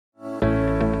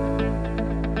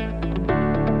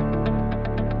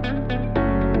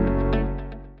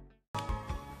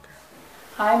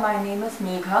Hi, my name is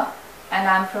Megha and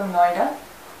I'm from Noida.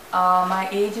 My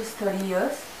age is 30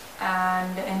 years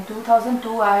and in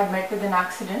 2002 I had met with an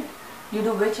accident due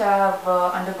to which I have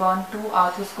undergone 2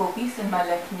 arthroscopies in my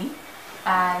left knee,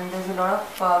 and there's a lot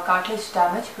of cartilage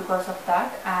damage because of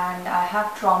that, and I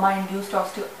have trauma-induced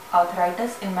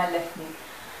osteoarthritis in my left knee.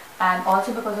 And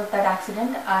also because of that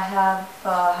accident I have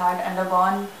had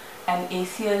undergone an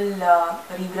ACL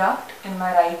regraft in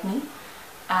my right knee.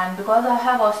 And because I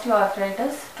have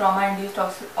osteoarthritis, trauma-induced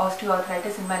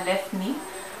osteoarthritis in my left knee,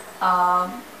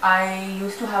 I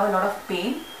used to have a lot of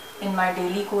pain in my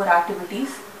daily core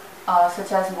activities,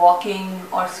 such as walking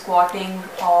or squatting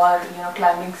or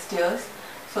climbing stairs.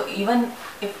 So even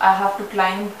if I have to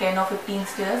climb 10 or 15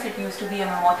 stairs, it used to be a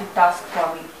mammoth task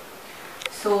for me.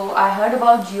 So I heard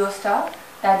about GeoStar,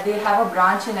 that they have a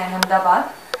branch in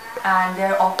Ahmedabad and they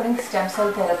are offering stem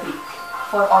cell therapy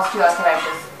for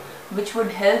osteoarthritis, which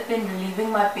would help in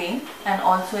relieving my pain and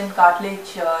also in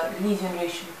cartilage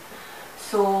regeneration.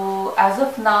 So as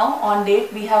of now, on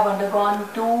date, we have undergone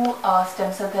 2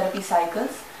 stem cell therapy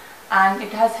cycles, and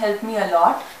it has helped me a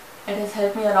lot. It has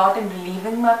helped me a lot in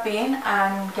relieving my pain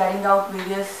and carrying out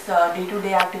various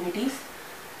day-to-day activities,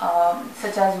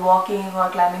 such as walking or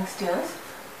climbing stairs.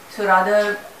 So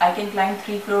rather, I can climb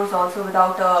 3 floors also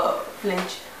without a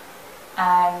flinch,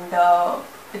 and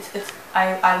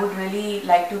I would really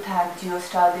like to thank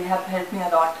GeoStar. They have helped me a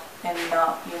lot in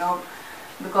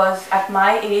because at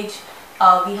my age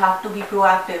we have to be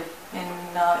proactive in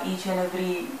each and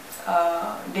every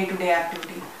day-to-day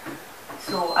activity.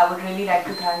 So I would really like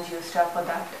to thank GeoStar for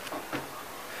that.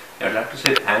 I'd like to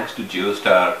say thanks to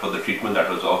GeoStar for the treatment that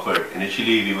was offered.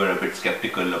 Initially we were a bit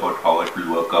skeptical about how it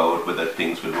will work out, whether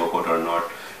things will work out or not.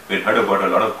 We had heard about a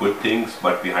lot of good things,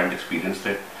 but we hadn't experienced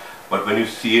it. But when you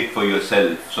see it for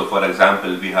yourself, so for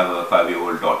example, we have a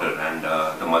 5-year-old daughter, and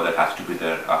the mother has to be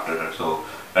there after her. So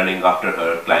running after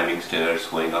her, climbing stairs,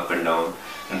 going up and down.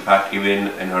 In fact, even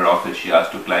in her office, she has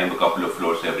to climb a couple of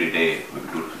floors every day, maybe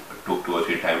two or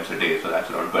three times a day. So that's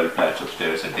around 12 flights of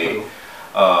stairs a day.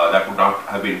 That would not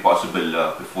have been possible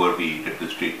before we did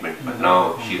this treatment. But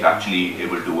now she's actually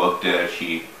able to work there.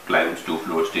 She climbs 2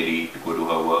 floors daily to go to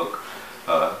her work,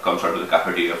 comes out to the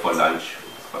cafeteria for lunch,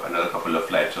 another couple of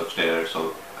flights of stairs.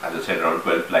 So as I said, around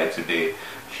 12 flights a day.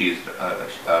 She's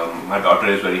my daughter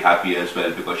is very happy as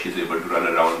well, because she's able to run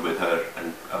around with her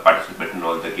and participate in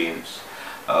all the games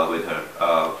with her.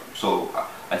 So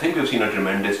I think we've seen a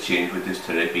tremendous change with this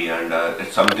therapy, and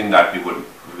it's something that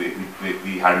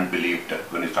we hadn't believed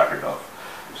when we started off.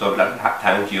 So I'd like to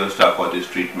thank GeoStar for this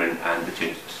treatment and the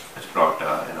changes it's brought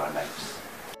in our lives.